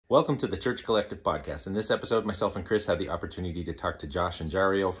Welcome to the Church Collective podcast. In this episode, myself and Chris had the opportunity to talk to Josh and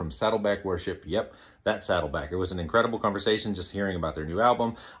Jariel from Saddleback Worship. Yep, that Saddleback. It was an incredible conversation just hearing about their new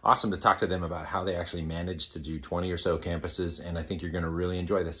album. Awesome to talk to them about how they actually managed to do 20 or so campuses, and I think you're going to really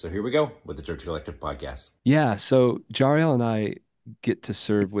enjoy this. So here we go with the Church Collective podcast. Yeah, so Jariel and I get to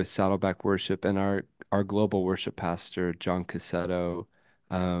serve with Saddleback Worship and our global worship pastor, John Cassetto.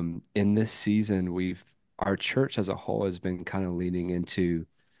 In this season, our church as a whole has been kind of leaning into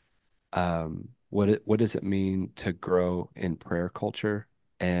what does it mean to grow in prayer culture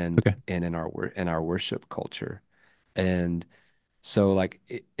Okay. and in our worship culture. And so,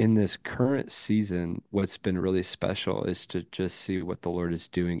 in this current season, what's been really special is to just see what the Lord is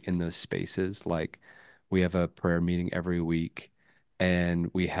doing in those spaces. Like, we have a prayer meeting every week,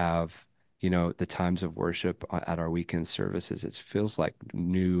 and we have, the times of worship at our weekend services. It feels like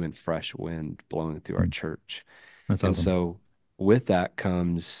new and fresh wind blowing through our church. That's And awesome. so, with that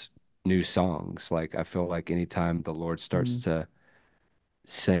comes new songs. Like, I feel like anytime the Lord starts Mm. to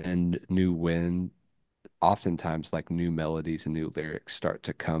send new wind, oftentimes like new melodies and new lyrics start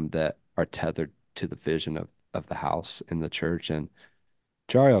to come that are tethered to the vision of the house in the church. And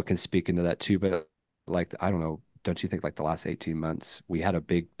Jariel can speak into that too, but like I don't know, don't you think like the last 18 months we had a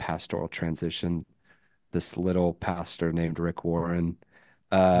big pastoral transition? This little pastor named Rick Warren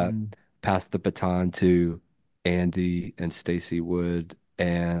uh Mm. passed the baton to Andy and Stacy Wood,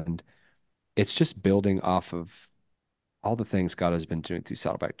 and it's just building off of all the things God has been doing through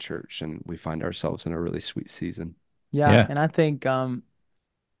Saddleback Church, and we find ourselves in a really sweet season. Yeah, Yeah. and I think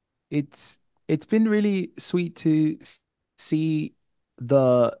it's it's been really sweet to see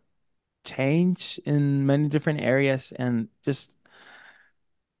the change in many different areas, and just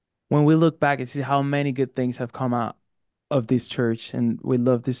when we look back and see how many good things have come out of this church, and we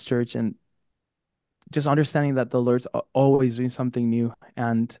love this church, and just understanding that the Lord's always doing something new.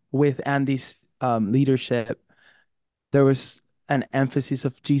 And with Andy's leadership, there was an emphasis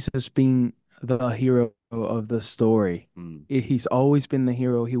of Jesus being the hero of the story. Mm. He's always been the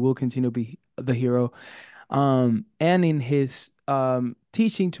hero. He will continue to be the hero. And in his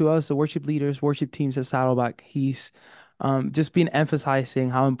teaching to us, the worship leaders, worship teams at Saddleback, he's just been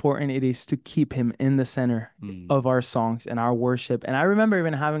emphasizing how important it is to keep him in the center Mm. of our songs and our worship. And I remember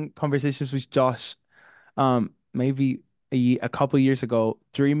even having conversations with Josh, maybe a couple years ago,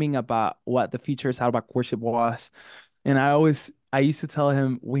 dreaming about what the future of Saddleback worship was. And I used to tell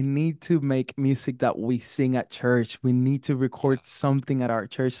him, we need to make music that we sing at church. We need to Yeah. record something at our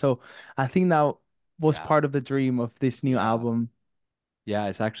church. So I think that was Yeah. part of the dream of this new Yeah. album. Yeah,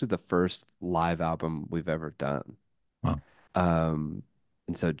 it's actually the first live album we've ever done. Wow. Um,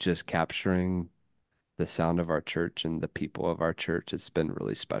 and so just capturing the sound of our church and the people of our church, it's been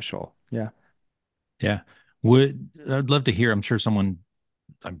really special. Yeah. Yeah. I'd love to hear, I'm sure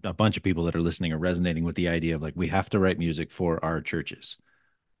a bunch of people that are listening are resonating with the idea of like, we have to write music for our churches.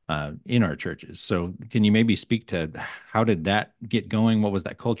 In our churches. So can you maybe speak to how did that get going? What was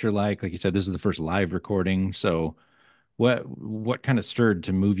that culture like? Like you said, this is the first live recording. So what kind of stirred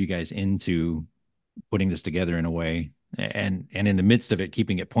to move you guys into putting this together in a way and in the midst of it,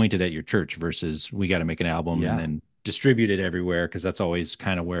 keeping it pointed at your church versus we got to make an album and Yeah. then distribute it everywhere because that's always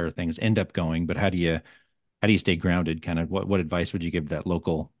kind of where things end up going. But how do you stay grounded? Kind of what advice would you give that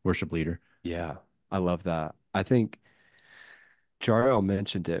local worship leader? Yeah. I love that. I think Jariel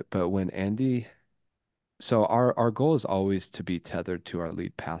mentioned it, but so our goal is always to be tethered to our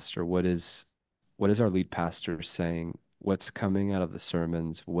lead pastor. What is our lead pastor saying? What's coming out of the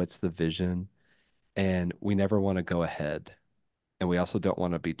sermons? What's the vision? And we never want to go ahead. And we also don't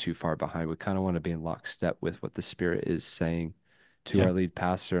want to be too far behind. We kind of want to be in lockstep with what the Spirit is saying to Yeah. our lead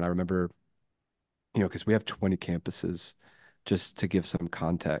pastor. And I remember, because we have 20 campuses, just to give some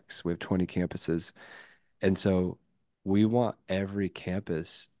context, we have 20 campuses. And so we want every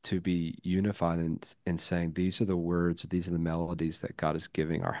campus to be unified in saying, these are the words, these are the melodies that God is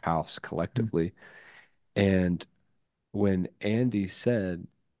giving our house Mm. collectively. And when Andy said,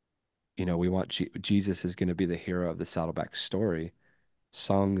 we want Jesus is going to be the hero of the Saddleback story,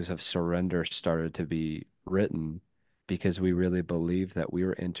 songs of surrender started to be written because we really believed that we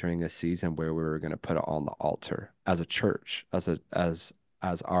were entering a season where we were going to put it on the altar as a church, as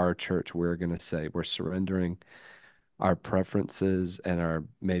our church. We're going to say we're surrendering our preferences and our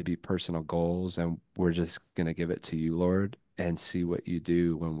maybe personal goals, and we're just going to give it to you, Lord, and see what you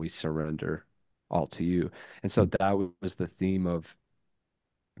do when we surrender all to you. And so that was the theme of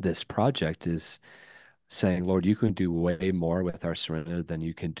this project, is saying, Lord, you can do way more with our surrender than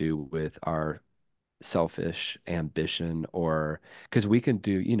you can do with our selfish ambition, or because we can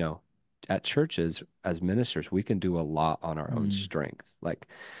do, at churches as ministers, we can do a lot on our own Mm, strength. Like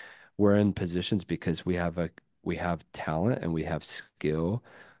we're in positions because we have talent and we have skill,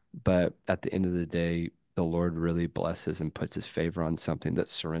 but at the end of the day, the Lord really blesses and puts his favor on something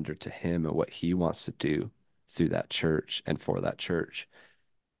that's surrendered to him and what he wants to do through that church and for that church.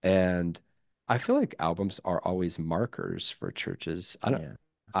 And I feel like albums are always markers for churches. yeah.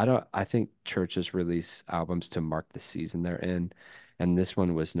 I think churches release albums to mark the season they're in. And this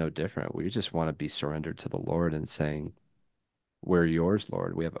one was no different. We just want to be surrendered to the Lord and saying, we're yours,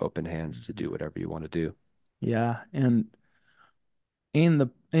 Lord. We have open hands to do Mhm. whatever you want to do. Yeah. And in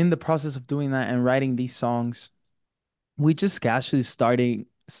the process of doing that and writing these songs, we just casually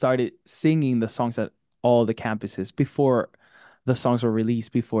started singing the songs at all the campuses before the songs were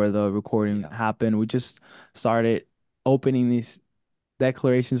released, before the recording Yeah. happened. We just started opening these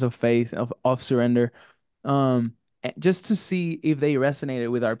declarations of faith, of surrender, just to see if they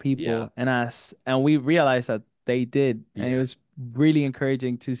resonated with our Yeah. people and us. And we realized that they did. And it Yeah. was really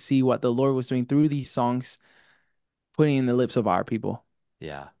encouraging to see what the Lord was doing through these songs, putting in the lips of our people.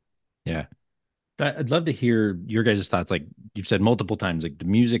 Yeah. Yeah. I'd love to hear your guys' thoughts. Like you've said multiple times, like the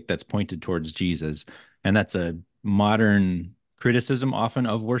music that's pointed towards Jesus, and that's a modern criticism often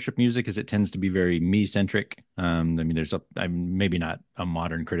of worship music, as it tends to be very me centric. I mean, maybe not a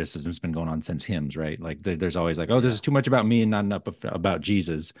modern criticism. It's been going on since hymns, right? Like there's always like, oh, this Yeah. is too much about me and not enough about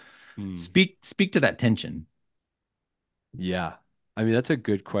Jesus. Hmm. Speak to that tension, Yeah. I mean, that's a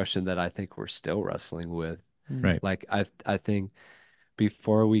good question that I think we're still wrestling with. Mm. right? Like I think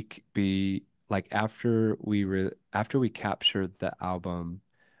before we be like after we captured the album,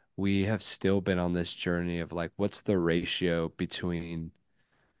 we have still been on this journey of like what's the ratio between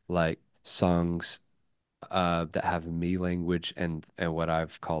like songs that have me language and what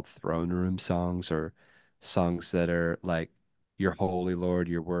I've called throne room songs or songs that are like you're holy Lord,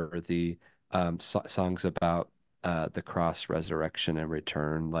 you're worthy, songs about the cross, resurrection, and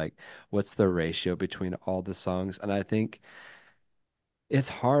return. Like, what's the ratio between all the songs? And I think it's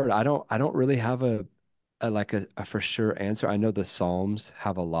hard. I don't really have a for sure answer. I know the Psalms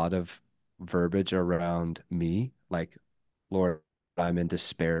have a lot of verbiage around me, like, Lord, I'm in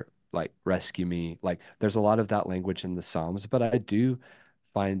despair, like rescue me. Like there's a lot of that language in the Psalms, but I do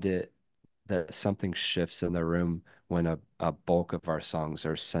find it that something shifts in the room when a bulk of our songs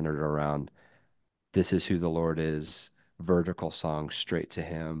are centered around this is who the Lord is, vertical song straight to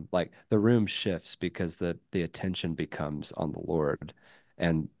him. Like the room shifts because the attention becomes on the Lord.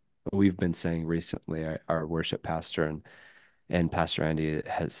 And we've been saying recently, our worship pastor and Pastor Andy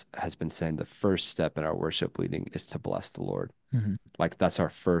has been saying the first step in our worship leading is to bless the Lord. Mhm. Like that's our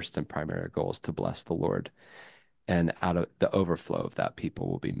first and primary goal is to bless the Lord. And out of the overflow of that, people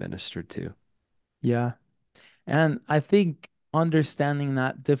will be ministered to. Yeah. And I think understanding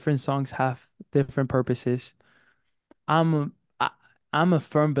that different songs have different purposes. I'm a, I, I'm a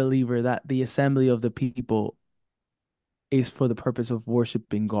firm believer that the assembly of the people is for the purpose of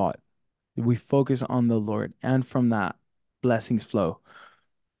worshiping God. We focus on the Lord, and from that, blessings flow.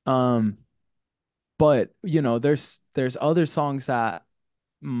 Um, but there's other songs that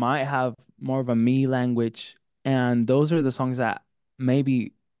might have more of a me language, and those are the songs that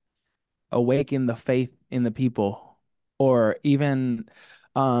maybe awaken the faith in the people, or even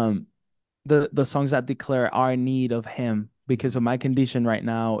um the songs that declare our need of him because of Mhm. my condition right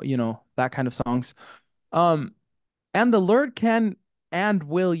now, that kind of songs. Um, and the Lord can and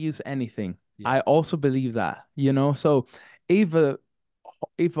will use anything. Yeah. I also believe that, So if a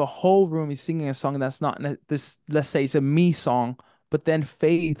if a whole room is singing a song that's not this, let's say it's a me song, but then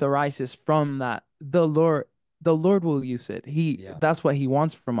faith arises from that, the Lord will use it. Yeah. That's what he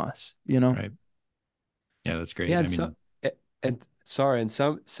wants from us. Right? Yeah, that's great. Yeah. I And so, mean, and sorry, and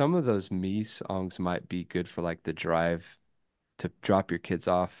some of those me songs might be good for like the drive to drop your kids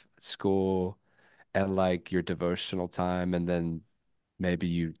off at school and like your devotional time, and then maybe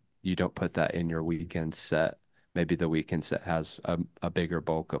you don't put that in your weekend set. Maybe the weekend set has a bigger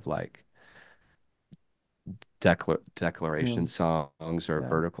bulk of like Yeah. declaration songs or Yeah.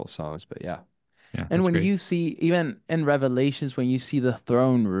 vertical songs. But yeah, yeah, And that's when great. you see, even in Revelations, when you see the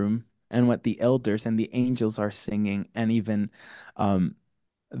throne room and what the elders and the angels are singing, and even um,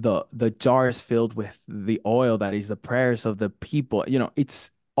 the jars filled with the oil that is the prayers of the people,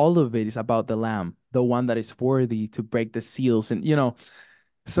 it's all of it is about the Lamb, the one that is worthy to break the seals. And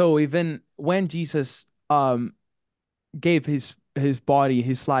so even when Jesus gave his body,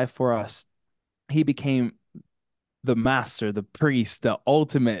 his life for us, he became the master, the priest, the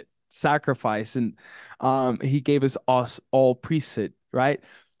ultimate sacrifice, and he gave us all priesthood, right?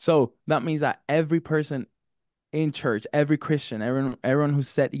 So that means that every person in church, every Christian, everyone who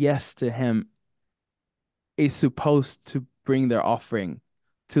said yes to him is supposed to bring their offering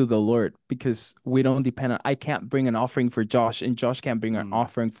to the Lord, because we don't depend on, I can't bring an offering for Josh and Josh can't bring an Mm,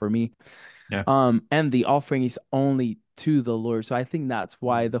 offering for me. Yeah. And the offering is only to the Lord. So I think that's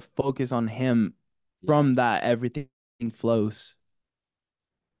why mm, the focus on him, yeah. from that everything flows.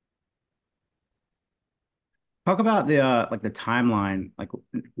 Talk about the like the timeline. Like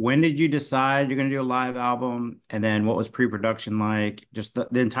when did you decide you're gonna do a live album? And then what was pre-production like? Just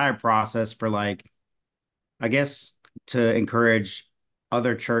the entire process for like, I guess to encourage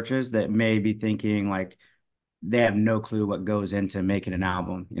other churches that may be thinking like they have no clue what goes into making an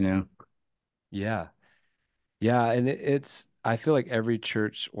album, you know? Yeah. Yeah, and it's I feel like every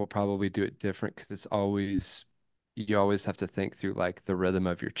church will probably do it different because it's always you always have to think through like the rhythm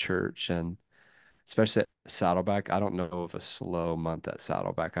of your church, and especially at Saddleback. I don't know of a slow month at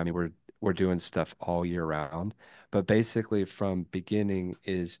Saddleback. I mean, we're doing stuff all year round, but basically from beginning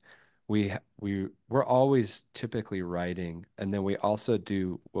is we're always typically writing, and then we also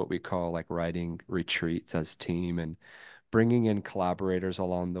do what we call like writing retreats as team and bringing in collaborators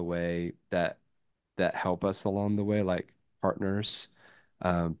along the way that help us along the way, like partners,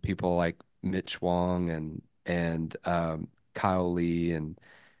 people like Mitch Wong and Kyle Lee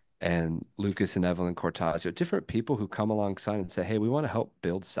and Lucas and Evelyn Cortazio, different people who come alongside and say, "Hey, we want to help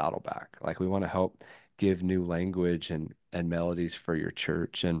build Saddleback. Like we want to help give new language and melodies for your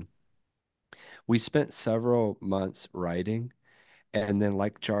church." And we spent several months writing. And then,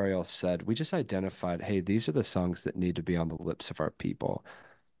 like Jariel said, we just identified, hey, these are the songs that need to be on the lips of our people.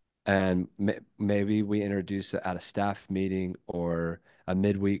 And maybe we introduce it at a staff meeting or a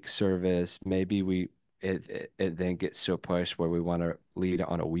midweek service. Maybe it then gets to a push where we want to lead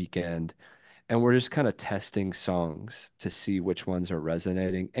on a weekend. And we're just kind of testing songs to see which ones are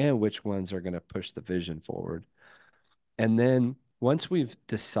resonating and which ones are going to push the vision forward. And then once we've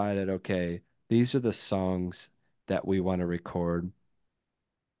decided, okay, these are the songs that we want to record,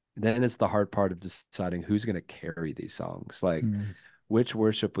 then it's the hard part of deciding who's going to carry these songs. Like, Mm. which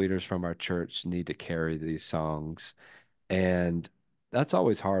worship leaders from our church need to carry these songs. And that's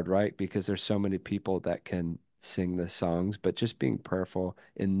always hard, right? Because there's so many people that can sing the songs, but just being prayerful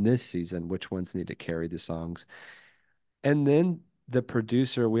in this season, which ones need to carry the songs. And then the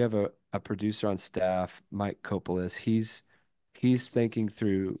producer, we have a producer on staff, Mike Kopolis. He's thinking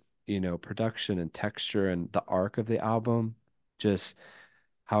through, production and texture and the arc of the album, just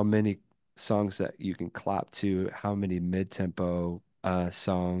how many songs that you can clap to, how many mid-tempo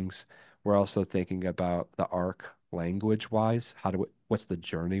songs. We're also thinking about the arc language wise. What's the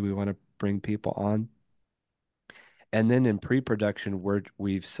journey we want to bring people on? And then in pre-production,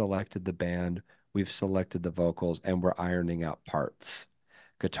 we've selected the band, we've selected the vocals, and we're ironing out parts.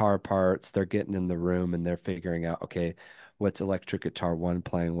 Guitar parts, they're getting in the room and they're figuring out, okay, what's electric guitar one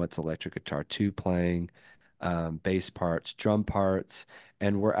playing, what's electric guitar two playing, bass parts, drum parts,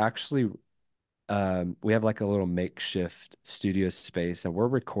 and we're actually we have like a little makeshift studio space, and we're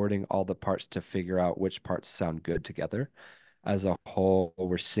recording all the parts to figure out which parts sound good together. As a whole,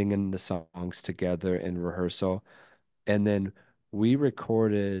 we're singing the songs together in rehearsal. And then we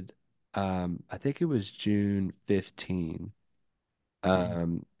recorded, I think it was June 15.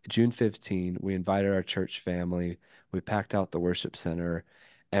 June 15, we invited our church family. We packed out the worship center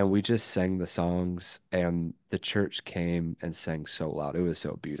and we just sang the songs, and the church came and sang so loud. It was so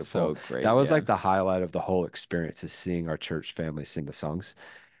So beautiful. That great. was Yeah. like the highlight of the whole experience, is seeing our church family sing the songs.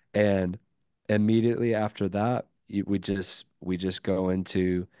 And immediately after that, we just go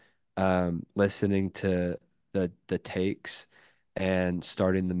into listening to the takes and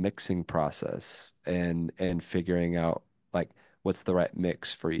starting the mixing process and figuring out like what's the right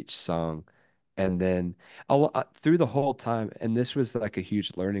mix for each song. And then through the whole time, and this was like a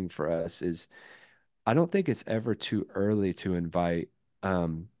huge learning for us, is I don't think it's ever too early to invite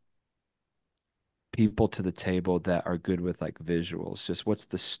um people to the table that are good with like visuals. Just what's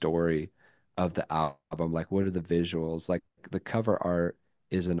the story of the album? Like, what are the visuals? Like, the cover art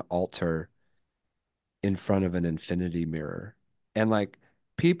is an altar in front of an infinity mirror. And like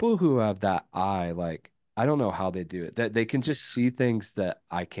people who have that eye, like I don't know how they do it. That they can just see things that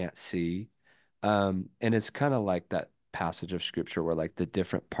I can't see. And it's kind of like that passage of scripture where like the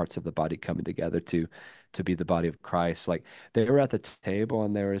different parts of the body coming together to be the body of Christ. Like they were at the table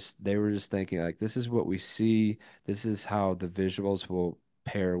and they were just thinking like this is what we see. This is how the visuals will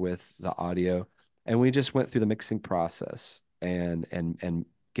pair with the audio. And we just went through the mixing process and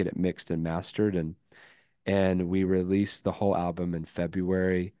get it mixed and mastered, and we released the whole album in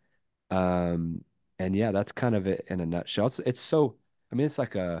February. Um, and yeah, that's kind of it in a nutshell. I mean, it's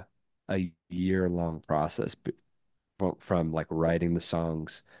like a year long process from like writing the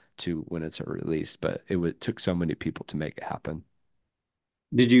songs to when it's released, but took so many people to make it happen.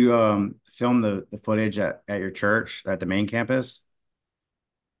 Did you film the footage at your church at the main campus?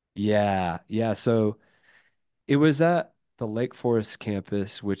 Yeah, yeah. So it was at the Lake Forest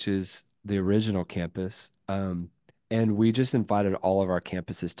campus, which is the original campus. And we just invited all of our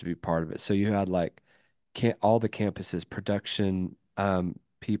campuses to be part of it. So you had like all the campuses, production,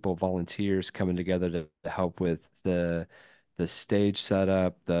 people, volunteers coming together to help with the stage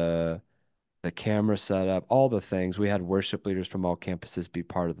setup, the camera setup, all the things. We had worship leaders from all campuses be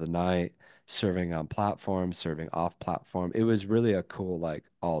part of the night, serving on platform, serving off platform. It was really a cool, like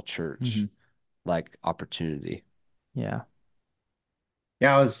all Hmm. church like opportunity. Yeah.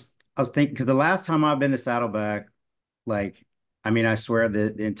 Yeah, I was thinking because the last time I've been to Saddleback, like, I mean, I swear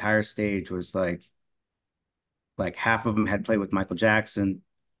the entire stage was like half of them had played with Michael Jackson.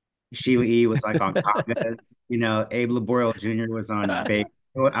 Sheila E. was like on congas, Abe Laboriel Jr. was on bass.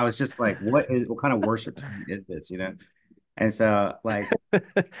 I was just like, what kind of worship team is this, And so like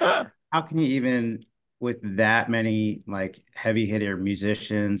how can you even with that many like heavy hitter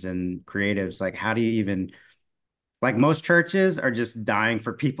musicians and creatives, like how do you even like most churches are just dying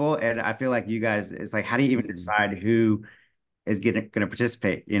for people. And I feel like you guys, it's like, how do you even Mhm. decide who is gonna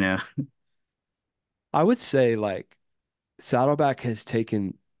participate? I would say like Saddleback has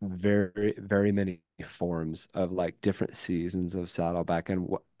taken very, very many forms of like different seasons of Saddleback. And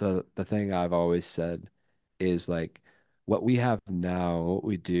what the thing I've always said is like what we have now, what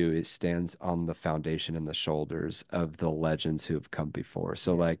we do is stands on the foundation and the shoulders of the legends who have come before.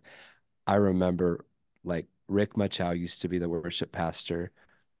 So Yeah. like I remember like Rick Machow used to be the worship pastor.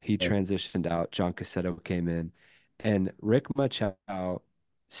 He Yeah. transitioned out. John Cassetto came in, and Rick Machow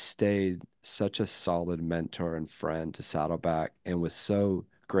stayed such a solid mentor and friend to Saddleback and was so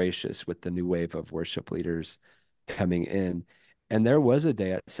gracious with the new wave of worship leaders coming in. And there was a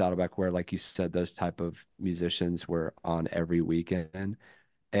day at Saddleback where, like you said, those type of musicians were on every weekend.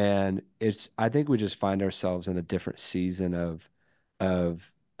 And I think we just find ourselves in a different season of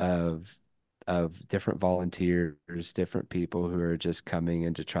of different volunteers, different people who are just coming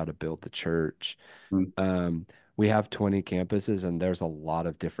in to try to build the church. Mm. Um, we have 20 campuses and there's a lot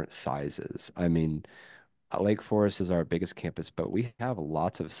of different sizes. I mean, Lake Forest is our biggest campus, but we have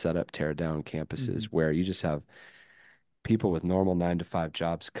lots of set up, tear down campuses Hmm. where you just have people with normal 9 to 5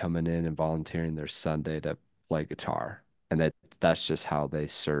 jobs coming in and volunteering their Sunday to play guitar. And that's just how they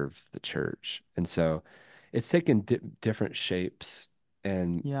serve the church. And so it's taken different shapes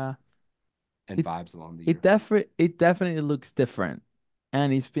and Yeah. and It vibes along the it year. definitely looks different,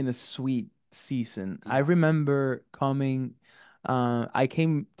 and it's been a sweet season. I Yeah. remember coming, I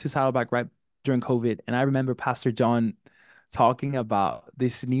came to Saddleback right during COVID, and I remember Pastor John talking about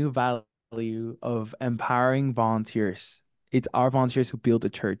this new value of empowering volunteers. It's our volunteers who build the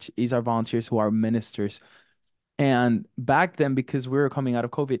church. It's our volunteers who are ministers. And back then, because we were coming out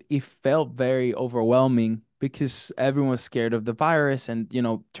of COVID, it felt very overwhelming because everyone was scared of the virus, and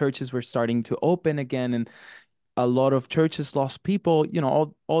churches were starting to open again, and a lot of churches lost people,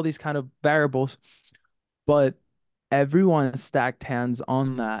 all these kind of variables. But everyone stacked hands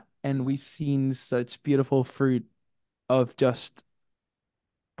on that, and we've seen such beautiful fruit of just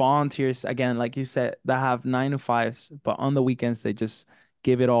volunteers again, like you said, that have 9 to 5s, but on the weekends they just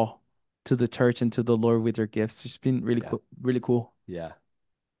give it all to the church and to the Lord with their gifts. It's been really Yeah. cool, really cool. Yeah.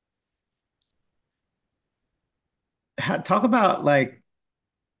 Talk about like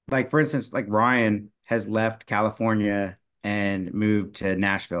for instance, like Ryan has left California and moved to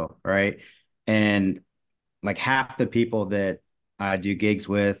Nashville, right? And like half the people that I do gigs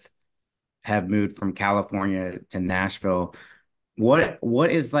with have moved from California to Nashville.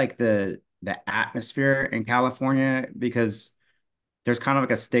 What is like the atmosphere in California? Because there's kind of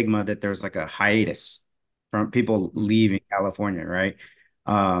like a stigma that there's like a hiatus from people Mm. leaving California, right?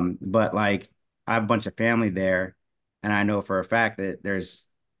 But like I have a bunch of family there, and I know for a fact that there's,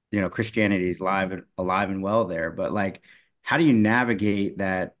 Christianity is alive and well there. But like, how do you navigate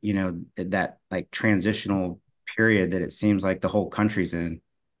that, that like transitional period that it seems like the whole country's in?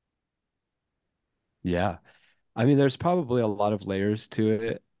 Yeah. I mean, there's probably a lot of layers to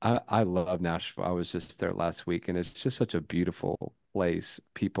it. I love Nashville. I was just there last week and it's just such a beautiful place.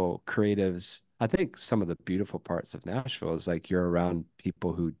 People, creatives. I think some of the beautiful parts of Nashville is like you're around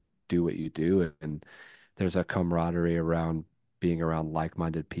people who do what you do and there's a camaraderie around being around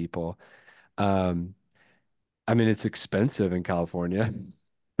like-minded people. Um, I mean, it's expensive in California.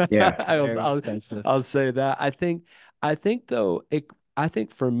 Yeah. I'll, Very I'll expensive. I'll say that. I think though I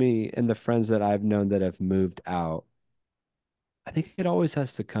think for me and the friends that I've known that have moved out, I think it always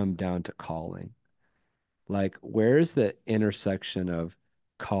has to come down to calling. Like, where is the intersection of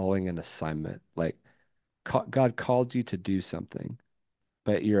calling and assignment? Like, God called you to do something,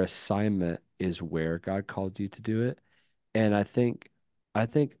 but your assignment is where God called you to do it. And I think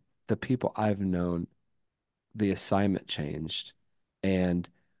the people I've known, the assignment changed, and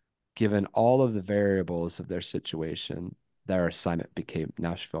given all of the variables of their situation, their assignment became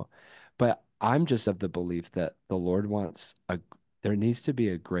Nashville. But I'm just of the belief that the Lord wants there needs to be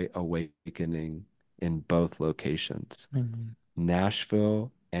a great awakening in both locations, Mhm.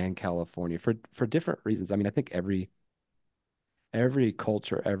 Nashville and California, for different reasons. I mean, I think every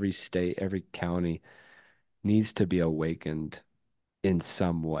culture, every state, every county needs to be awakened in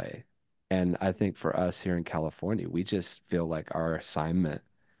some way. And I think for us here in California, we just feel like our assignment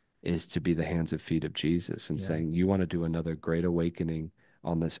is to be the hands and feet of Jesus and Yeah. saying, you want to do another great awakening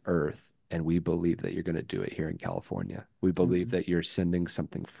on this earth. And we believe that you're going to do it here in California. We believe Mhm. that you're sending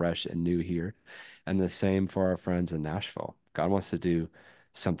something fresh and new here. And the same for our friends in Nashville. God wants to do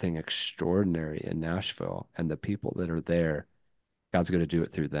something extraordinary in Nashville. And the people that are there, God's going to do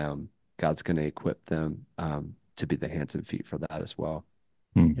it through them. God's going to equip them to be the hands and feet for that as well.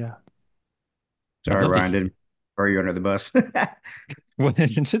 Hmm. Yeah. I'd Sorry, love to Ryan, hear. didn't throw you under the bus. Well,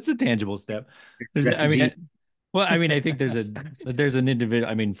 it's a tangible step. I mean, Refugee. well, I mean, I think there's an individual.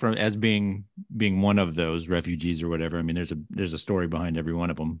 I mean, from as being one of those refugees or whatever. I mean, there's a story behind every one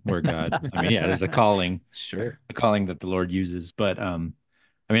of them where God. I mean, yeah, there's Sure. a calling that the Lord uses. But I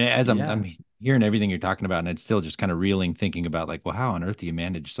mean, as I'm Yeah. hearing everything you're talking about, and it's still just kind of reeling, thinking about like, well, how on earth do you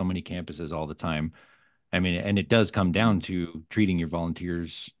manage so many campuses all the time? I mean, and it does come down to treating your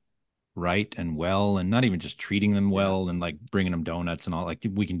volunteers right and well, and not even just treating them Yeah. well and like bringing them donuts and all. Like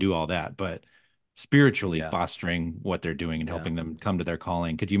we can do all that, but spiritually Yeah. fostering what they're doing and Yeah. helping them come to their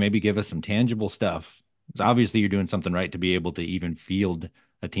calling. Could you maybe give us some tangible stuff? 'Cause obviously you're doing something right to be able to even field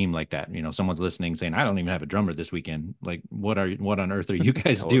a team like that. You know, someone's listening saying, I don't even have a drummer this weekend. Like, what on earth are you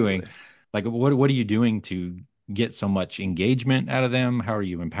guys doing? Totally. Like, what are you doing to get so much engagement out of them? How are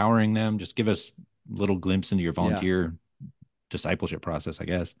you empowering them? Just give us a little glimpse into your Yeah. volunteer discipleship process, I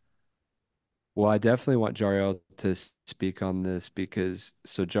guess. Well, I definitely want Jariel to speak on this because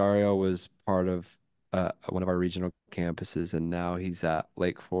so Jariel was part of one of our regional campuses, and now he's at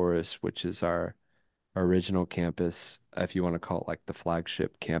Lake Forest, which is our original campus, if you want to call it like the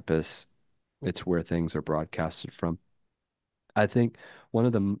flagship campus. It's where things are broadcasted from. I think one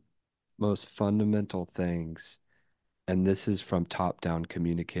of the most fundamental things, and this is from top down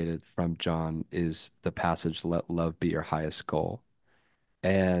communicated from John, is the passage, let love be your highest goal.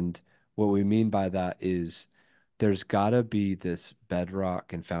 And what we mean by that is there's got to be this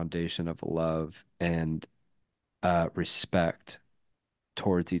bedrock and foundation of love and respect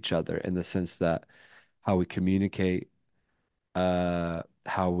towards each other in the sense that how we communicate,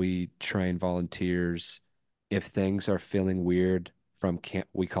 how we train volunteers. If things are feeling weird from camp,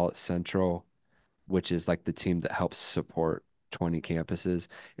 we call it Central, which is like the team that helps support 20 campuses.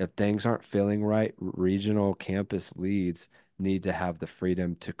 If things aren't feeling right, regional campus leads need to have the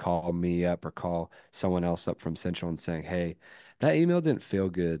freedom to call me up or call someone else up from Central and saying, hey, that email didn't feel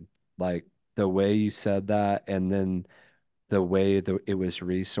good. Like the way you said that, and then the way it was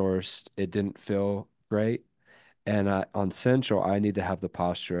resourced, it didn't feel great. And on Central, I need to have the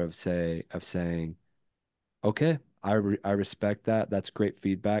posture of saying, okay, I respect that. That's great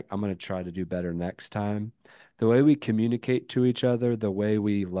feedback. I'm going to try to do better next time. The way we communicate to each other, the way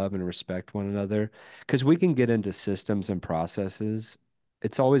we love and respect one another, because we can get into systems and processes.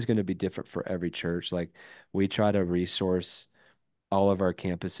 It's always going to be different for every church. Like we try to resource all of our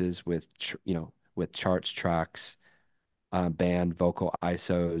campuses with, with charts, tracks, band, vocal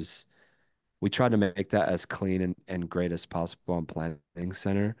ISOs. We try to make that as clean and great as possible on Planning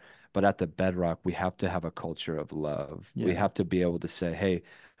Center. But at the bedrock, we have to have a culture of love. We Yeah. have to be able to say, hey,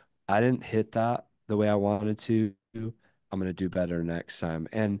 I didn't hit that the way I wanted to. I'm going to do better next time.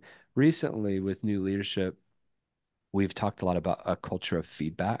 And recently, with new leadership, we've talked a lot about a culture of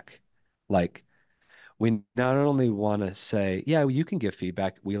feedback. Like, we not only want to say, yeah, well, you can give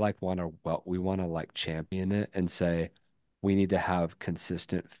feedback. We like want to we want to like champion it and say we need to have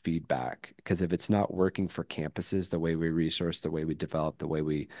consistent feedback because if it's not working for campuses, the way we resource, the way we develop, the way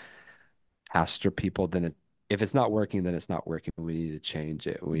we pastor people, then if it's not working, then it's not working. We need to change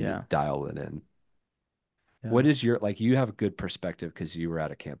it. We need to Yeah. dial it in. What Yeah. is your like? You have a good perspective because you were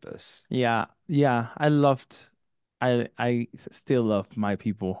at a campus. Yeah. Yeah. Still love my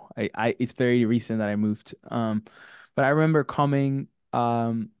people. It's very recent that I moved. But I remember coming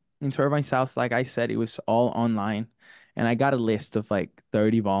into Irvine South, like I said, it was all online. And I got a list of like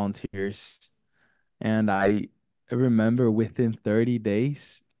 30 volunteers. And I remember within 30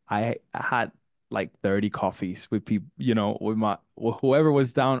 days, I had like 30 coffees with people, with my whoever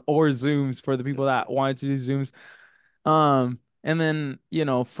was down, or Zooms for the people that wanted to do Zooms. And then,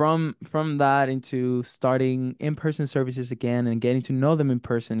 from that into starting in-person services again and getting to know them in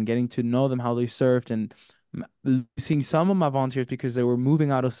person, getting to know them how they served, and losing some of my volunteers because they were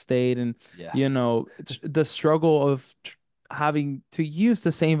moving out of state, and Yeah. the struggle of having to use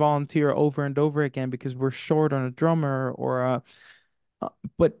the same volunteer over and over again because we're short on a drummer or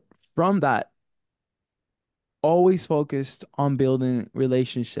but from that, always focused on building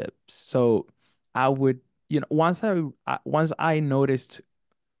relationships. So I would, once I noticed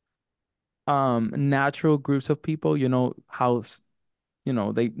natural groups of people, how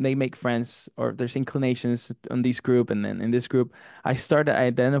they make friends, or there's inclinations on this group, and then in this group I started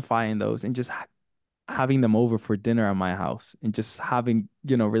identifying those and just having them over for dinner at my house and just having,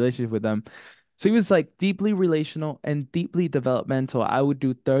 relationship with them. So it was like deeply relational and deeply developmental. I would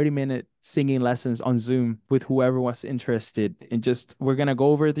do 30-minute singing lessons on Zoom with whoever was interested, and just, we're gonna go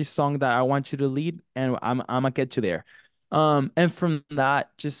over this song that I want you to lead, and I'm gonna get you there. And from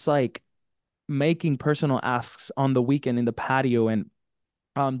that, just like making personal asks on the weekend in the patio, and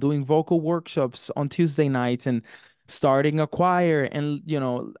doing vocal workshops on Tuesday nights, and starting a choir, and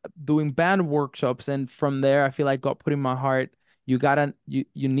doing band workshops. And from there, I feel like God put in my heart, you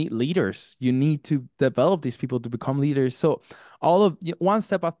need leaders. You need to develop these people to become leaders. So one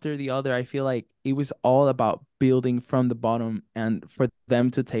step after the other, I feel like it was all about building from the bottom, and for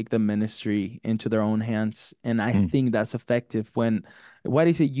them to take the ministry into their own hands. And I Mm. think that's effective when, what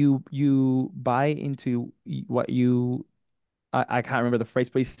is it, you buy into what you, I can't remember the phrase,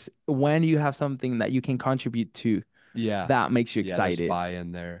 but it's when you have something that you can contribute to, Yeah. that makes you Yeah, there's excited.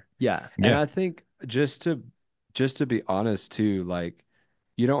 buy-in there. Yeah. And Yeah. I think just to be honest too, like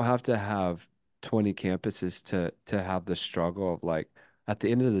you don't have to have 20 campuses to have the struggle of like at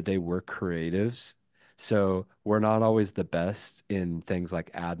the end of the day, we're creatives. So we're not always the best in things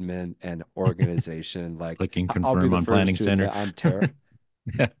like admin and organization. Like Clicking I'll be confirm the on first Planning to admit Center. I'm terrible.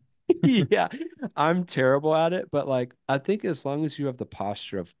 Yeah. Yeah, I'm terrible at it, but like I think as long as you have the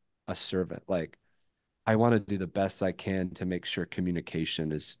posture of a servant, like I want to do the best I can to make sure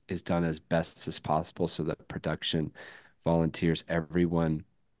communication is done as best as possible so that production, volunteers, everyone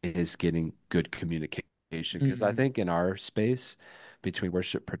is getting good communication. Because I Mhm. think in our space between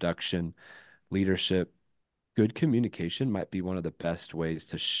worship production, leadership, good communication might be one of the best ways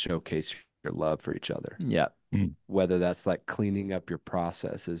to showcase your love for each other. Yeah. Mm. Whether that's like cleaning up your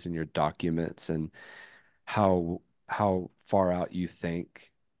processes and your documents and how far out you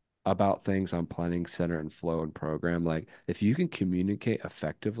think about things on planning center and flow and program. Like if you can communicate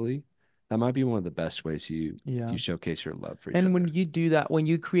effectively, that might be one of the best ways you Yeah. showcase your love for each And when other. you do that, when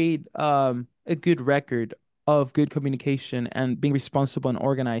you create a good record of good communication and being responsible and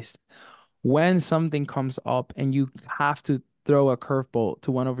organized, when something comes up and you have to throw a curveball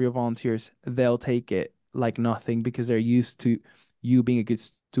to one of your volunteers, they'll take it like nothing because they're used to you being a good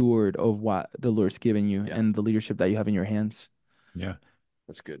steward of what the Lord's given you Yeah, and the leadership that you have in your hands. Yeah.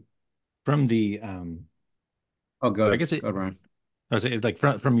 that's good. From the Oh, I good. guess it Good, Ryan. I was like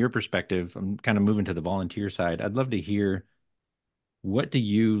from your perspective, I'm kind of moving to the volunteer side. I'd love to hear, what do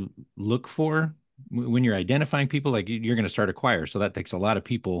you look for when you're identifying people? Like you're going to start a choir, so that takes a lot of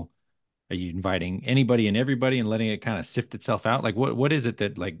people. Are you inviting anybody and everybody and letting it kind of sift itself out? Like what is it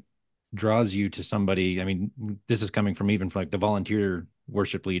that like draws you to somebody? I mean, this is coming from even from like the volunteer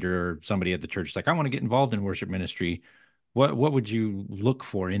worship leader or somebody at the church. It's like, I want to get involved in worship ministry. What would you look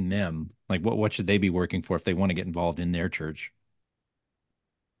for in them? Like what should they be working for if they want to get involved in their church?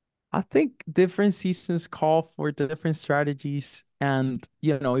 I think different seasons call for different strategies. And,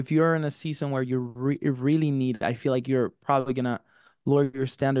 if you're in a season where you really need, I feel like you're probably gonna lower your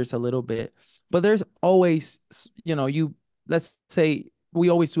standards a little bit. But there's always, let's say we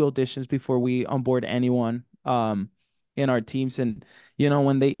always do auditions before we onboard anyone in our teams. And,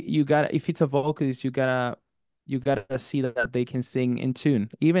 when you gotta, if it's a vocalist, you gotta see that they can sing in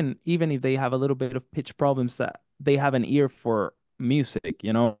tune. Even if they have a little bit of pitch problems, that they have an ear for music,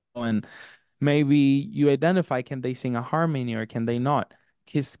 and maybe you identify, can they sing a harmony or can they not?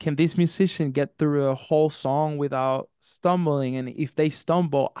 Can this musician get through a whole song without stumbling? And if they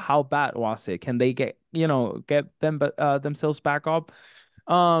stumble, how bad was it? Can they get themselves back up?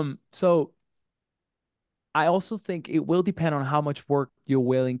 So I also think it will depend on how much work you're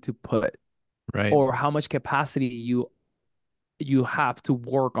willing to put, Right. or how much capacity you have to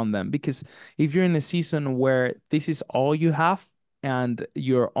work on them. Because if you're in a season where this is all you have and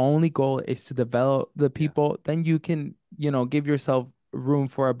your only goal is to develop the Yeah. people, then you can, give yourself room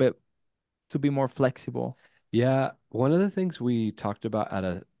for a bit to be more flexible. Yeah, one of the things we talked about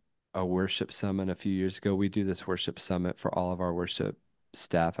a worship summit a few years ago. We do this worship summit for all of our worship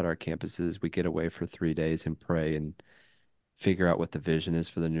staff at our campuses. We get away for 3 days and pray and figure out what the vision is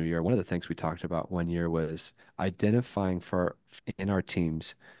for the new year. One of the things we talked about one year was identifying for in our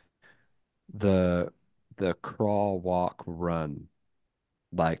teams the crawl, walk, run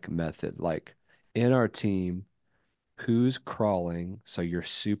like method. Like in our team, who's crawling, so you're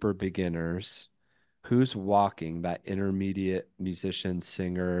super beginners, who's walking, that intermediate musician,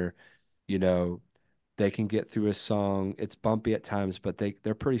 singer, you know, they can get through a song. It's bumpy at times, but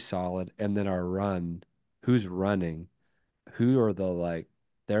they're pretty solid. And then our run, who's running, who are the like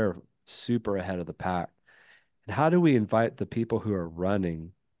they're super ahead of the pack. And how do we invite the people who are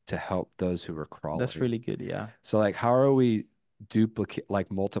running to help those who are That's crawling? really good. Yeah. So like how are we duplicate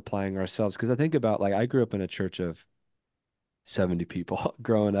like multiplying ourselves? Because I think about like I grew up in a church of 70 people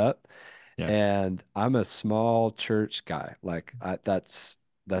growing up, Yeah. and I'm a small church guy. Like that's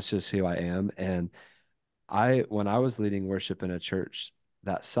just who I am. And when I was leading worship in a church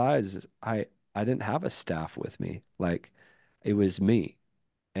that size, I didn't have a staff with me. Like it was me.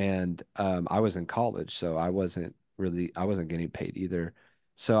 And I was in college, so I wasn't getting paid either.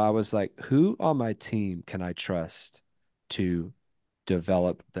 So I was like, who on my team can I trust to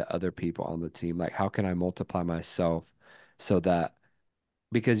develop the other people on the team? Like, how can I multiply myself so that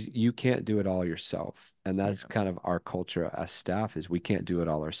because you can't do it all yourself. And that's Yeah. kind of our culture as staff is we can't do it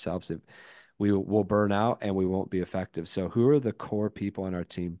all ourselves. If we will burn out and we won't be effective. So who are the core people on our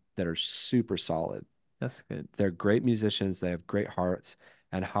team that are super solid? That's good. They're great musicians, they have great hearts,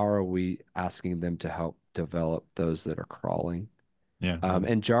 and how are we asking them to help develop those that are crawling? Yeah.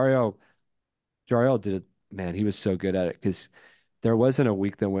 And Jariel did it, man, he was so good at it because there wasn't a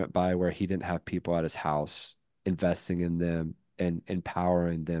week that went by where he didn't have people at his house investing in them and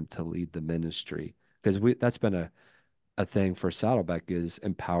empowering them to lead the ministry. Because we that's been a thing for Saddleback is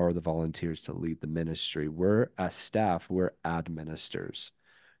empower the volunteers to lead the ministry. We're as staff, we're administrators.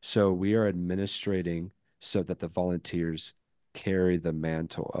 So we are administrating so that the volunteers carry the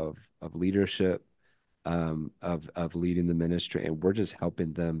mantle of leadership, of leading the ministry, and we're just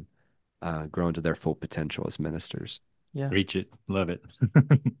helping them grow into their full potential as ministers. Yeah. Reach it. Love it.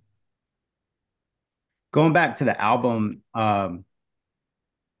 Going back to the album, obviously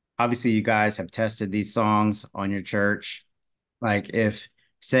you guys have tested these songs on your church. Like if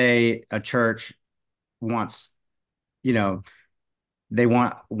say a church wants, you know, they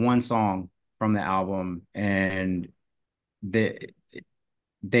want one song from the album and they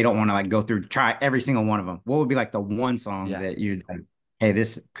don't want to like go through try every single one of them. What would be like the one song Yeah. that you'd like, hey,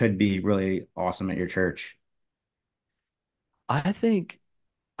 this could be really awesome at your church? I think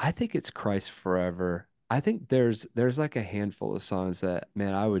I think it's Christ Forever. I think there's like a handful of songs that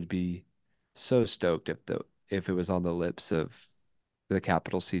man I would be so stoked if it was on the lips of the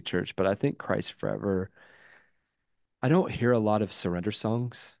capital C church, but I think Christ Forever. I don't hear a lot of surrender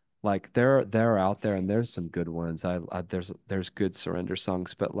songs. Like they're out there and there's some good ones. There's good surrender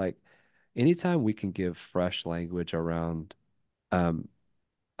songs, but like anytime we can give fresh language around um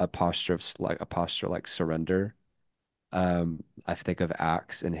a posture like surrender. I think of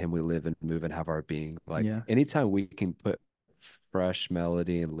Acts, in him we live and move and have our being. Like Yeah. anytime we can put fresh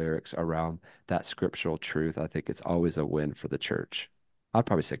melody and lyrics around that scriptural truth, I think it's always a win for the church. I'd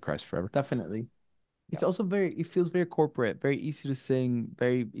probably say Christ forever. Definitely. It's Yeah. also it feels very corporate, very easy to sing,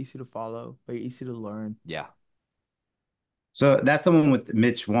 very easy to follow, very easy to learn. Yeah. So that's the one with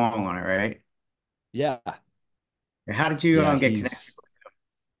Mitch Wong on it, right? Yeah. How did you Yeah, get connected?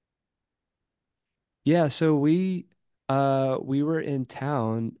 so we were in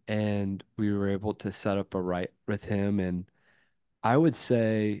town and we were able to set up a right with him and I would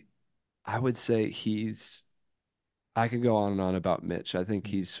say I would say I could go on and on about Mitch. I think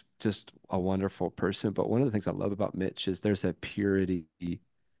he's just a wonderful person. But one of the things I love about Mitch is there's a purity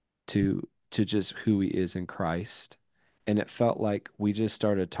to just who he is in Christ. And it felt like we just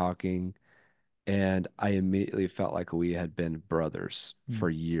started talking, and I immediately felt like we had been brothers Mm. for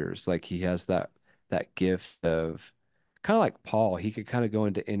years. Like he has that gift of kind of like Paul. He could kind of go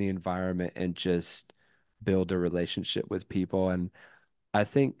into any environment and just build a relationship with people. And I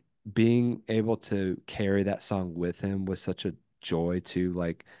think being able to carry that song with him was such a joy too.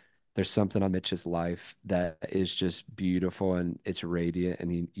 Like there's something on Mitch's life that is just beautiful and it's radiant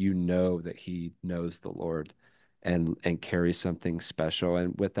and you know that he knows the Lord and carries something special.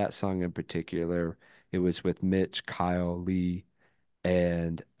 And with that song in particular, it was with Mitch, Kyle, Lee,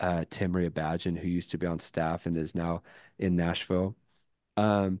 and Timry Abadjan, who used to be on staff and is now in Nashville.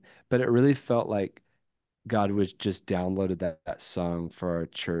 Um, but it really felt like God was just downloaded that song for our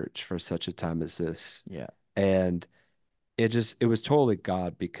church for such a time as this. Yeah. And it was totally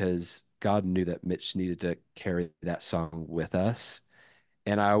God because God knew that Mitch needed to carry that song with us.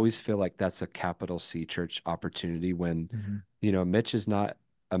 And I always feel like that's a capital C church opportunity when, Mhm. Mitch is not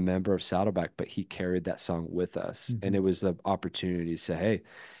a member of Saddleback, but he carried that song with us. And Mhm. it was an opportunity to say, hey,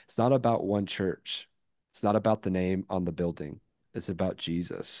 it's not about one church. It's not about the name on the building. It's about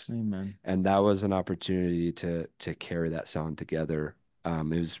Jesus. Amen. And that was an opportunity to carry that song together.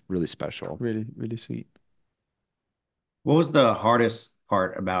 It was really special. Really, really sweet. What was the hardest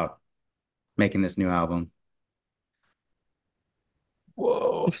part about making this new album?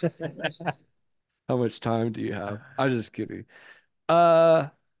 Whoa. How much time do you have? I'm just kidding. Uh,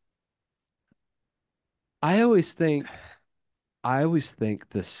 I always think I always think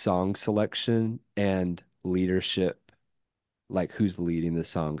the song selection and leadership, like who's leading the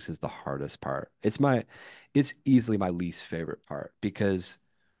songs, is the hardest part. It's easily my least favorite part because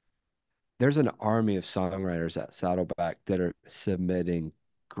there's an army of songwriters at Saddleback that are submitting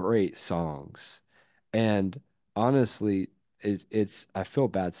great songs. And honestly, I feel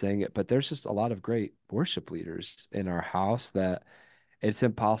bad saying it, but there's just a lot of great worship leaders in our house that it's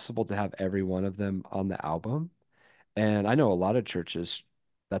impossible to have every one of them on the album. And I know a lot of churches,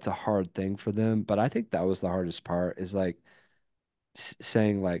 that's a hard thing for them, but I think that was the hardest part is like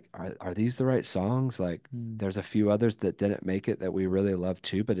saying like, are these the right songs? Like Mm. there's a few others that didn't make it that we really love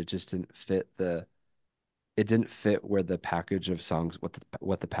too, but it didn't fit where the package of songs,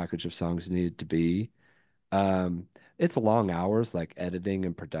 what the package of songs needed to be. Um, it's long hours like editing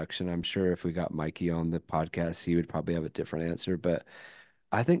and production. I'm sure if we got Mikey on the podcast, he would probably have a different answer, but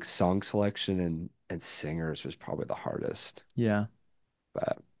I think song selection and singers was probably the hardest. Yeah.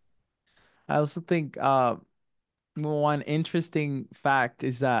 But I also think one interesting fact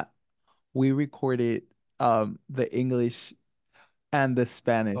is that we recorded the English and the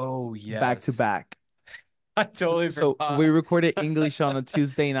Spanish oh back to yes. back. I totally So we forgot. recorded English on a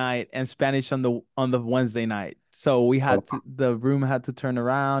Tuesday night and Spanish on the Wednesday night. So Oh, the room had to turn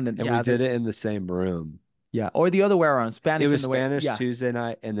around and And we yeah, did it in the same room. yeah, or the other way around, It Spanish was on the way. Spanish Yeah. Tuesday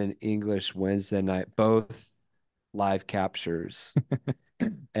night and then English Wednesday night, both live captures.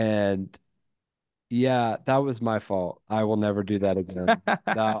 And yeah, that was my fault. I will never do that again.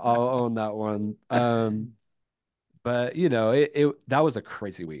 I'll own that one. But that was a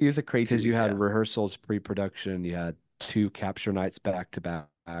crazy It was week a crazy because you week, had yeah. rehearsals, pre-production, you had two capture nights back to back,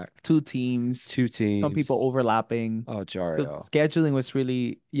 Two teams, two some people teams. overlapping. Oh, So Jariel, scheduling was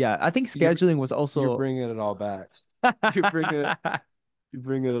really, yeah, I think you're scheduling was you're also bringing it all back. You're bringing it you're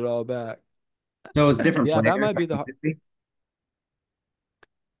bringing it all back. so it was different Yeah, that players. might be Like, the completely?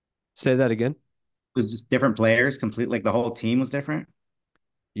 say that again. It was just different players, complete. Like the whole team was different.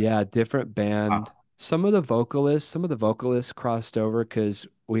 Yeah, different band. Wow. Some of the vocalists crossed over because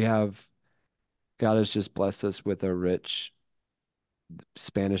God has just blessed us with a rich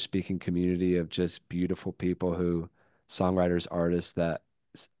Spanish speaking community of just beautiful people songwriters, artists that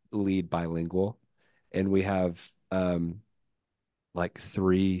lead bilingual. And we have like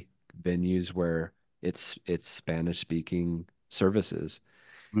three venues where it's Spanish speaking services.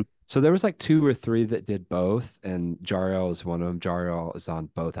 So there was like two or three that did both, and Jariel is one of them. Jariel is on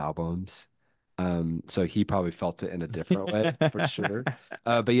both albums. So he probably felt it in a different way for sure.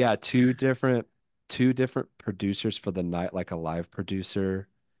 But yeah, two different producers for the night, like a live producer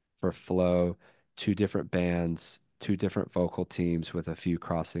for Flow, two different bands, two different vocal teams with a few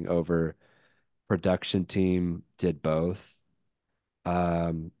crossing over. Production team did both.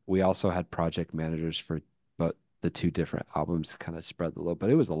 We also had project managers for but the two different albums kind of spread the load, but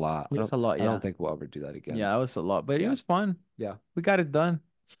it was a lot. It was a lot, I don't yeah. think we'll ever do that again. Yeah, it was a lot, but it Yeah. was fun. Yeah. We got it done.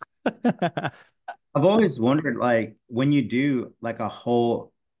 I've always wondered, like, when you do like a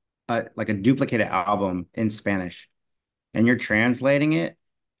whole, like a duplicated album in Spanish, and you're translating it,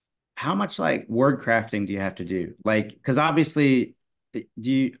 how much like word crafting do you have to do? Like, because obviously,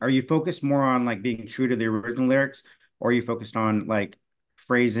 are you focused more on like being true to the original lyrics, or are you focused on like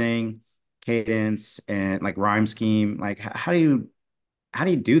phrasing, cadence, and like rhyme scheme? Like, how do you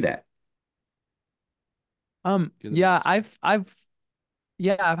do that? You're the Yeah, master.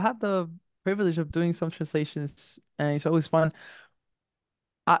 I've had the privilege of doing some translations, and it's always fun.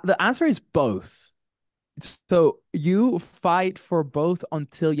 The answer is both. So you fight for both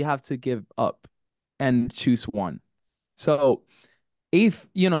until you have to give up and choose one. So if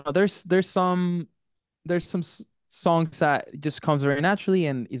there's some songs that just comes very naturally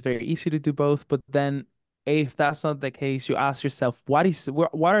and it's very easy to do both, but then if that's not the case, you ask yourself, what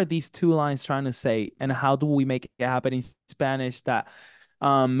are these two lines trying to say, and how do we make it happen in Spanish that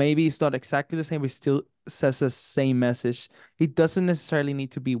Maybe it's not exactly the same, but it still says the same message. It doesn't necessarily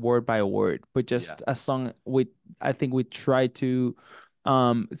need to be word by word, but Yeah. just a song with I think we try to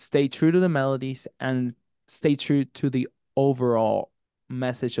stay true to the melodies and stay true to the overall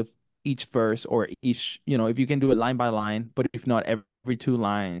message of each verse or each, if you can do it line by line, but if not every two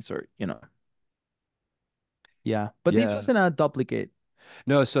lines or, yeah. But this Yeah. wasn't a duplicate.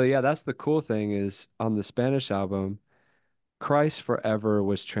 No, so yeah, that's the cool thing is on the Spanish album, Christ Forever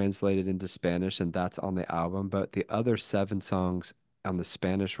was translated into Spanish and that's on the album, but the other seven songs on the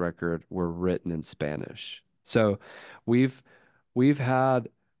Spanish record were written in Spanish. So we've we've had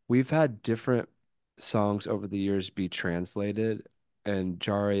we've had different songs over the years be translated, and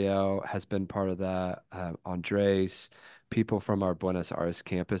Jariel has been part of that. Andres, people from our Buenos Aires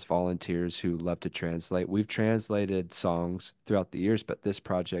campus, volunteers who love to translate. We've translated songs throughout the years, but this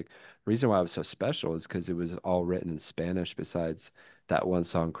project, the reason why it was so special is because it was all written in Spanish besides that one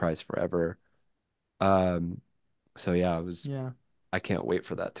song, Christ Forever. Um, so yeah, Yeah, I can't wait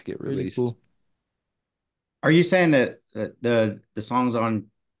for that to get really released. cool. Are you saying that the songs on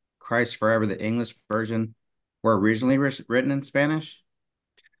Christ Forever, the English version, were originally written in Spanish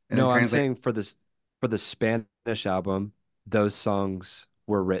and then No, I'm translated? saying for the Spanish album, those songs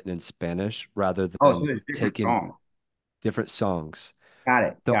were written in Spanish rather Oh, so than there's different taking songs. different songs. Got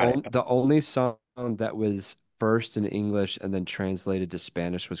it. Got it. The only song that was first in English and then translated to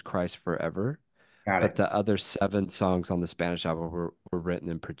Spanish was Christ Forever, Got but it. the other seven songs on the Spanish album were written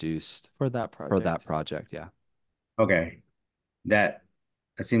and produced For that for that project. project. Yeah. Okay. That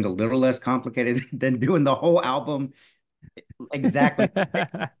that seems a little less complicated than doing the whole album exactly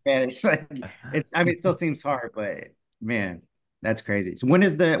in Spanish. Like it's, I mean, it still seems hard, but man, that's crazy. So when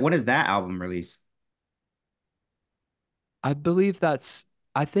is that album release? I believe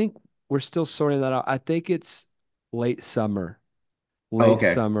I think we're still sorting that out. I think it's late summer, Oh, late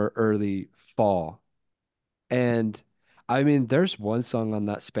okay. summer, early fall. And I mean, there's one song on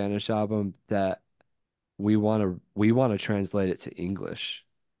that Spanish album that we want to translate it to English.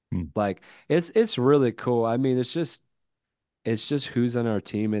 Hmm. Like it's really cool. I mean, it's just who's on our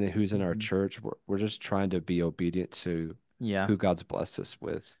team and who's in our Mhm. church. We're just trying to be obedient to Yeah. who God's blessed us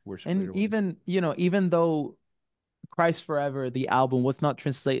with worship And leader wise. even though Christ Forever, the album, was not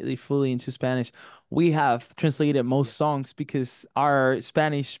translated fully into Spanish, we have translated most songs because our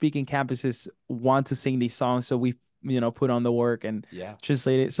Spanish speaking campuses want to sing these songs. So we, put on the work and Yeah.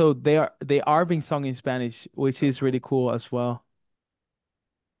 translate it. So they are being sung in Spanish, which is really cool as well.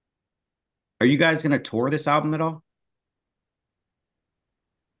 Are you guys gonna tour this album at all?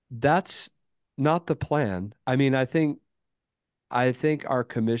 That's not the plan. I mean, I think our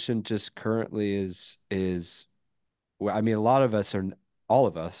commission just currently is well, I mean, all of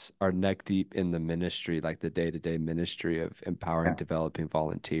us are neck deep in the ministry, like the day-to-day ministry of empowering, Yeah. developing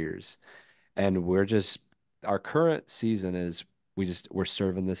volunteers. And our current season is we're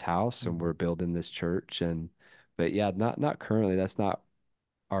serving this house and we're Mhm. building this church. But yeah, not currently. That's not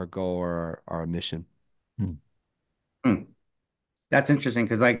our goal or our mission. Hmm. Hmm. That's interesting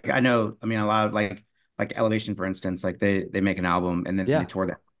because like I know, I mean, a lot of like Elevation, for instance, like they make an album and then they Yeah. tour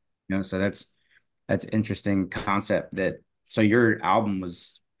that, so that's interesting concept that so your album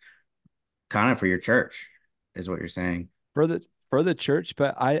was kind of for your church, is what you're saying. For the church,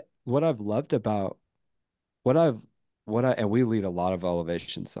 but what I've loved about what I've what I and we lead a lot of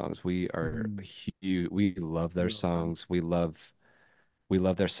elevation songs. We are Mhm. huge. We love I their love them. songs. We love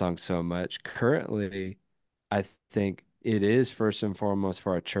their songs so much. Currently, I think it is first and foremost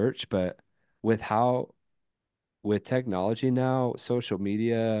for our church, but with how with technology now, social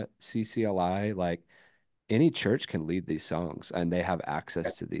media, CCLI, like any church can lead these songs and they have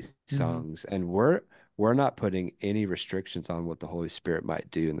access to these Hmm. songs. And we're not putting any restrictions on what the Holy Spirit might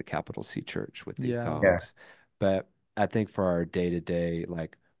do in the capital C church with these Yeah. Yeah, songs. But I think for our day to day,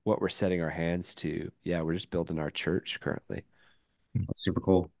 like what we're setting our hands to, yeah, we're just building our church currently. that's super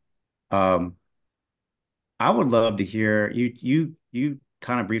cool. Um, I would love to hear you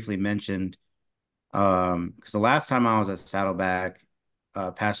kind of briefly mentioned because the last time I was at Saddleback,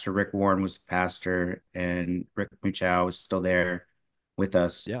 Pastor Rick Warren was the pastor and Rick Muchow was still there with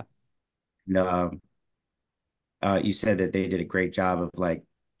us. Yeah. And, you said that they did a great job of like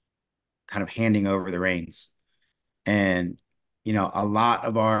kind of handing over the reins. And, a lot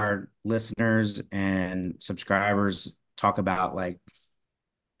of our listeners and subscribers talk about like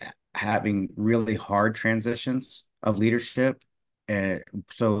having really hard transitions of leadership. And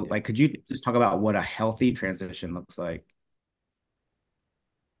so, Yeah. like, could you just talk about what a healthy transition looks like?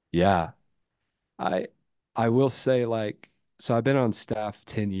 Yeah. I I will say like so I've been on staff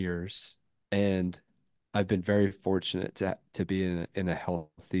 10 years and I've been very fortunate to be in a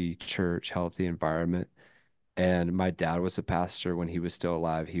healthy church, healthy environment. And my dad was a pastor when he was still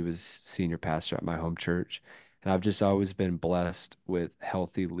alive. He was senior pastor at my home church. And I've just always been blessed with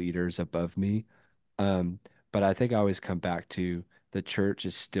healthy leaders above me. Um, but I think I always come back to the church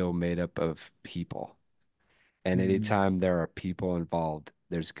is still made up of people. And Mhm. anytime there are people involved,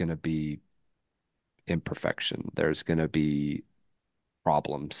 there's going to be imperfection. There's going to be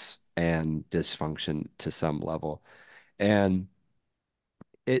problems and dysfunction to some level. And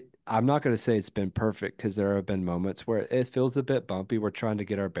I'm not going to say it's been perfect because there have been moments where it feels a bit bumpy. We're trying to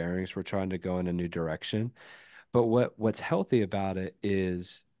get our bearings. We're trying to go in a new direction. But what's healthy about it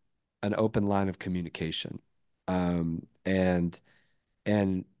is an open line of communication. Um, and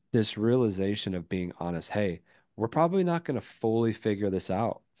and this realization of being honest, hey, we're probably not going to fully figure this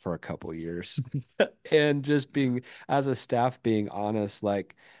out for a couple years. And just being, as a staff, being honest,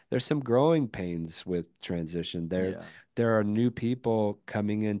 like there's some growing pains with transition. Yeah. There are new people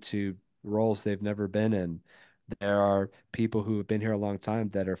coming into roles they've never been in. There are people who have been here a long time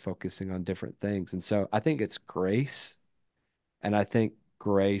that are focusing on different things. And so I think it's grace, and I think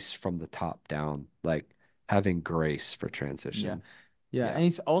grace from the top down, like having grace for Yeah. transition. Yeah. Yeah. And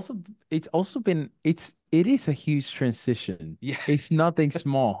it's also been it is a huge transition. Yeah. It's nothing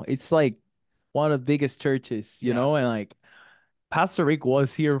small. It's like one of the biggest churches, Yeah. and like Pastor Rick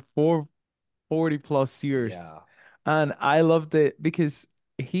was here for 40 plus years. Yeah. And I loved it because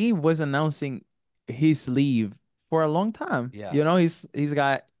he was announcing his leave for a long time. Yeah. He's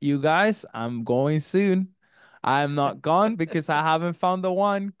got, you guys, I'm going soon. I'm not gone because I haven't found the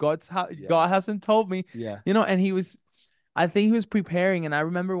one. God Yeah. hasn't told me. Yeah. And I think he was preparing. And I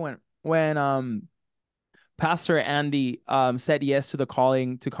remember when Pastor Andy said yes to the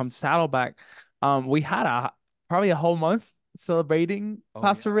calling to come to Saddleback. We had probably a whole month celebrating Oh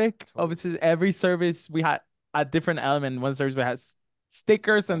Pastor yeah. Rick. Totally. Obviously, every service we had a different element. One service we had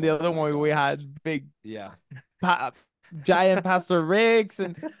stickers, and the Oh other my one we gosh. had big Yeah. pa giant Pastor Ricks,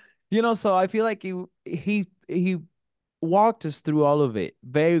 and so I feel like he walked us through all of it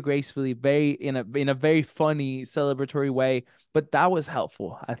very gracefully, very in a very funny celebratory way. But that was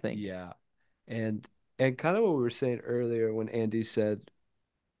helpful, I think. Yeah. And and kind of what we were saying earlier when Andy said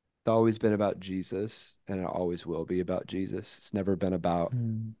it's always been about Jesus and it always will be about Jesus. It's never been about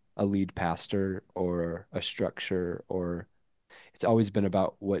Mm. a lead pastor or a structure, or it's always been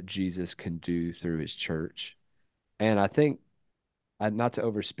about what Jesus can do through his church. And I think, not to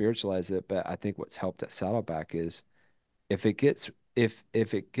over spiritualize it, but I think what's helped at Saddleback is if it gets if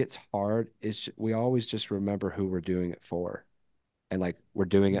it gets hard, we always just remember who we're doing it for, and like we're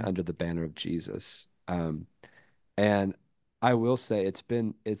doing it under the banner of Jesus. And I will say it's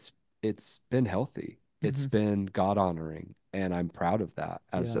been healthy. It's Mhm. been God honoring, and I'm proud of that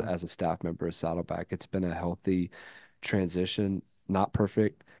Yeah. as a staff member of Saddleback. It's been a healthy transition, not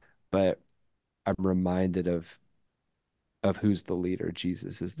perfect, but I'm reminded of who's the leader.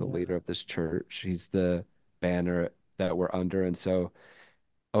 Jesus is the Yeah. leader of this church. He's the banner that we're under. And so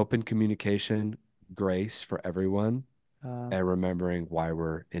open communication, grace for everyone, Uh, and remembering why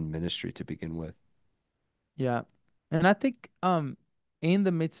we're in ministry to begin with. yeah. And I think in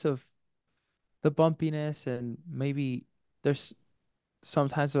the midst of the bumpiness, and maybe there's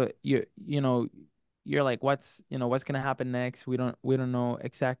sometimes you're like, what's gonna happen next? We don't know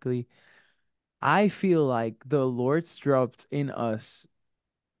exactly. I feel like the Lord's dropped in us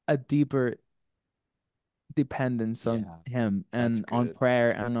a deeper dependence on Yeah, him that's and on good.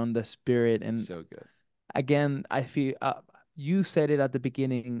 prayer and on the spirit. That's And so good. again, I feel you said it at the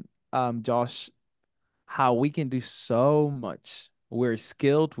beginning, Josh, how we can do so much. We're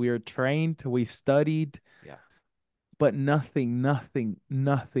skilled, we are trained, we've studied, Yeah. but nothing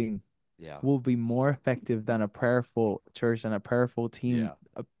Yeah. will be more effective than a prayerful church and a prayerful team, Yeah.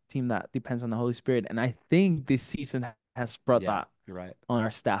 a team that depends on the Holy Spirit. And I think this season has brought Yeah. that You're right. on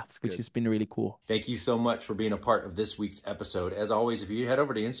our staff, It's which good. has been really cool. Thank you so much for being a part of this week's episode. As always, if you head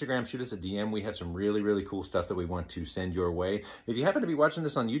over to Instagram, shoot us a DM. We have some really, really cool stuff that we want to send your way. If you happen to be watching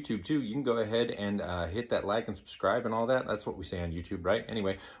this on YouTube too, you can go ahead and hit that like and subscribe and all that. That's what we say on YouTube, right?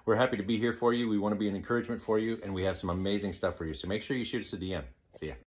 Anyway, we're happy to be here for you. We want to be an encouragement for you, and we have some amazing stuff for you. So make sure you shoot us a DM. See ya.